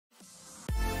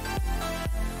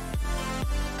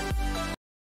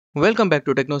Welcome back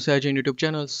to TechnoSage YouTube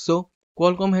channel. So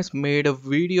Qualcomm has made a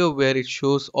video where it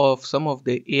shows off some of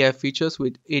the AI features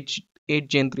which 8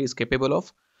 Gen 3 is capable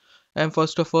of. And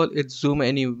first of all, it's zoom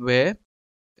anywhere,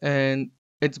 and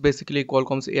it's basically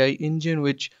Qualcomm's AI engine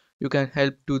which you can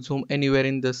help to zoom anywhere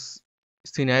in this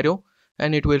scenario,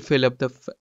 and it will fill up the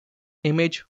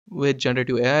image with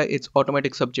generative AI. It's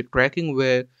automatic subject tracking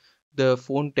where the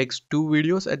phone takes two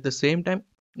videos at the same time,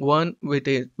 one with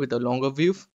a longer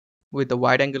view with a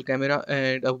wide angle camera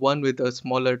and a one with a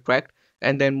smaller track,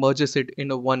 and then merges it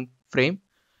in a one frame.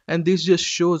 And this just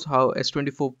shows how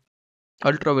S24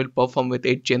 Ultra will perform with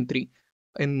 8 Gen 3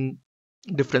 in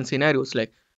different scenarios,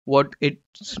 like what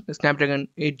Snapdragon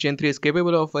 8 Gen 3 is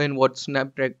capable of, and what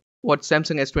Samsung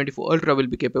S24 Ultra will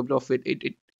be capable of with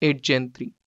 8 Gen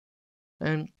 3.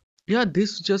 And yeah,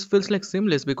 this just feels like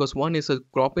seamless because one is a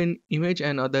crop in image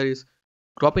and other is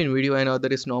crop in video and other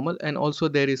is normal. And also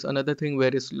there is another thing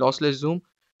where it's lossless zoom,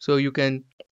 so you can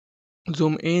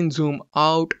zoom in, zoom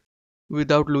out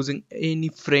without losing any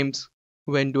frames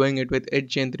when doing it with 8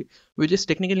 Gen 3, which is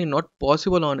technically not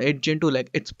possible on 8 Gen 2. Like,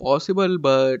 it's possible,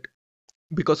 but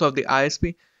because of the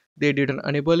ISP they didn't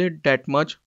enable it that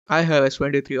much. I have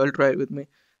S23 Ultra with me,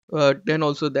 but then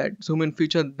also that zoom in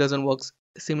feature doesn't work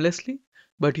seamlessly.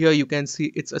 But here you can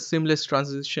see it's a seamless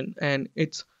transition, and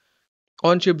it's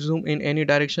on chip zoom in any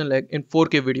direction, like in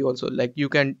 4K video also. Like you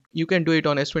can do it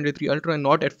on S23 Ultra,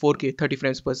 not at 4K 30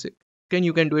 frames per second.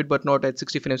 You can do it but not at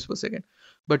 60 frames per second.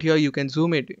 But here you can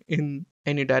zoom it in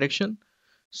any direction.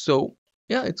 So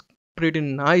yeah, it's pretty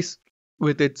nice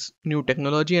with its new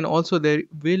technology. And also there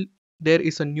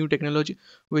is a new technology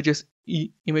which is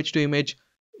image to image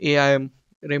AI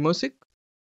remosic,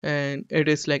 and it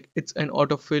is like it's an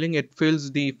auto filling. It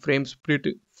fills the frames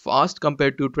pretty fast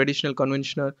compared to traditional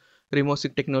conventional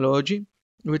remosic technology,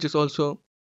 which is also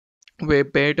way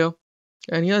better.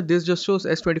 And yeah, this just shows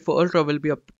S24 Ultra will be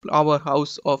a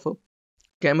powerhouse of a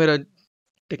camera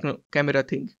camera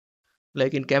thing,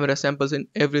 like in camera samples and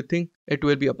everything. It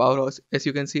will be a powerhouse. As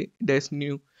you can see, there's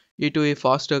new E2A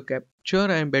faster capture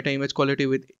and better image quality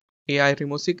with AI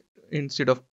remosic instead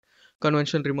of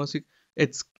conventional remosic.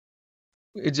 It's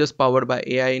it's just powered by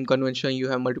AI. In convention you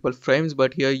have multiple frames,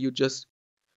 but here you just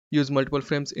use multiple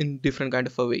frames in different kind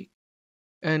of a way.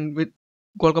 And with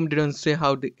Qualcomm didn't say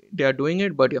how they are doing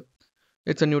it, but yeah,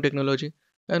 it's a new technology.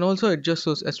 And also it just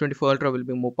shows S24 Ultra will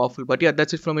be more powerful. But yeah,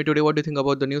 that's it from me today. What do you think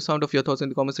about the new sound? Of your thoughts in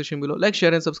the comment section below? Like,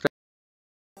 share and subscribe.